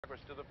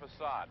To the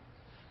facade.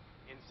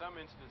 In some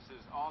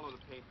instances, all of the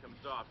paint comes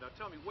off. Now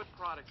tell me, what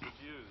product was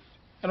used?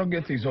 I don't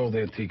get these old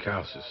antique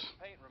houses.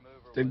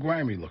 They're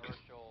grimy looking.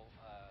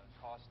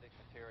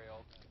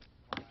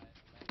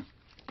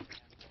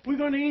 We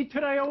gonna eat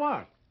today or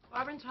what?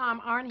 Barbara and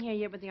Tom aren't here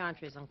yet with the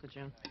entrees, Uncle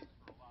June.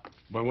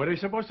 When were they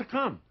supposed to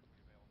come?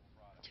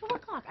 2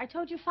 o'clock. I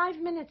told you 5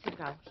 minutes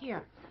ago.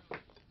 Here.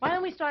 Why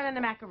don't we start on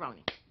the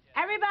macaroni?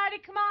 Everybody,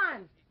 come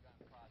on.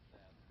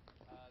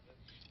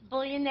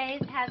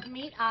 Bouillabaisse has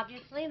meat,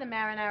 obviously. The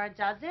marinara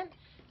doesn't.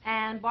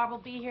 And Barb will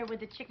be here with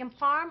the chicken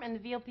parm and the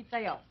veal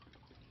pizzaiolo.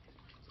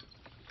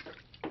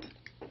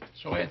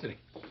 So, Anthony,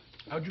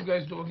 how'd you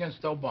guys do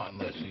against Del Barton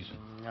last season?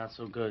 Not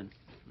so good.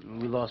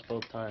 We lost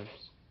both times.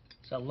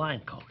 It's a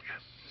line coach.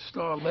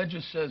 Star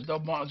Ledger says Del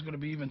Barton's going to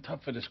be even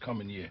tougher this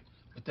coming year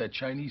with that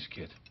Chinese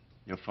kid.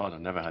 Your father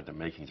never had the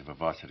makings of a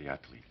varsity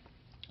athlete.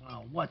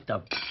 Oh, what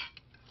the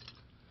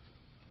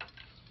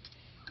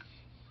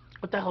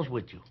hell's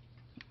with you?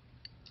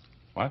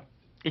 What?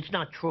 It's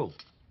not true.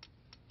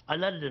 I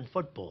led it in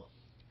football.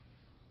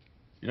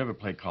 You never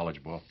played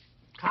college ball?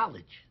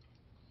 College?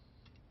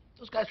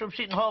 Those guys from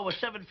Seton Hall were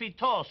 7 feet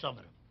tall, some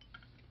of them.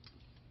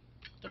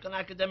 Took an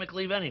academic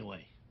leave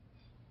anyway.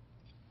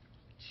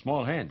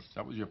 Small hands.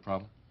 That was your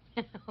problem.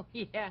 Oh,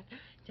 yeah.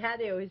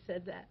 Daddy always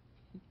said that.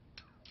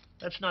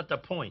 That's not the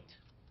point.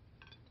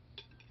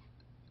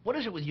 What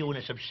is it with you and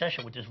this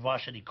obsession with this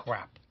varsity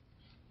crap?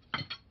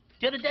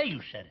 The other day you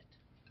said it.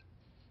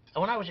 And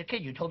when I was a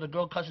kid, you told the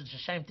girl cousins the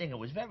same thing. It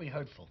was very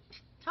hurtful.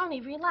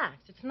 Tony, relax.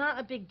 It's not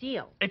a big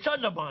deal. It's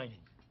undermining.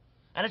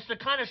 And it's the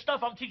kind of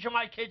stuff I'm teaching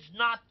my kids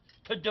not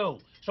to do.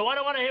 So I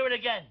don't want to hear it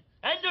again.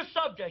 End of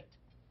subject.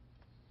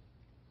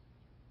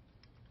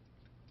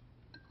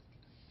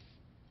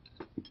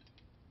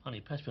 Honey,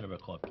 pass me the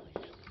record,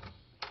 please.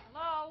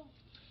 Hello?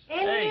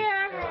 In Hey.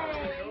 here.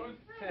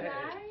 Hey.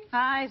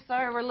 Hi,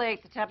 sorry we're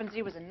late. The Tappan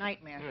Zee was a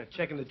nightmare. Yeah,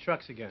 checking the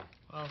trucks again.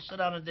 Well, sit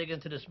down and dig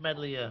into this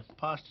medley of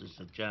pastas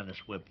that Janice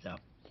whipped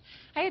up.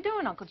 How you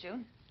doing, Uncle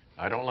June?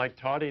 I don't like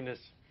tardiness.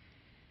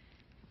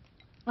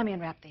 Let me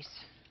unwrap these.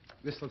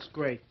 This looks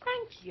great.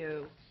 Thank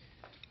you.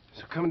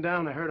 So coming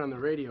down, I heard on the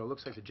radio,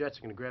 looks like the Jets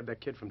are gonna grab that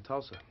kid from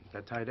Tulsa,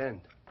 that tight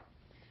end.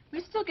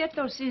 We still get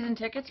those season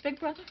tickets, big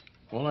brother?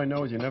 All I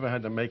know is you never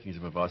had the makings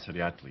of a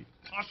varsity athlete.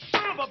 Oh,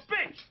 son of a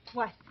bitch!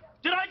 What?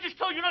 Did I just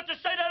tell you not to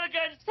say that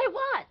again? Say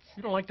what?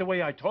 You don't like the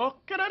way I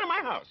talk? Get out of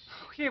my house.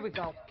 Here we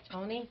go.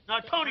 Tony? No,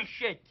 Tony,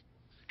 shit.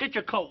 Get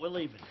your coat. We're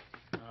leaving.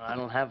 I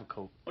don't have a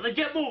coat. Well, then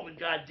get moving,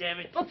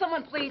 goddammit. Will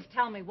someone please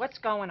tell me what's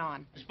going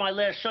on? It's my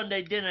last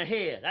Sunday dinner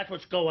here. That's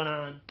what's going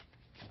on.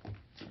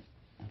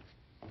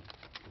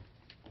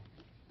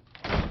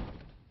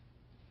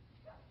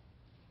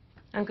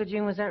 Uncle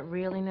June, was that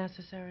really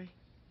necessary?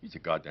 He's a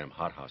goddamn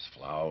hothouse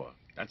flower.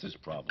 That's his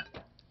problem.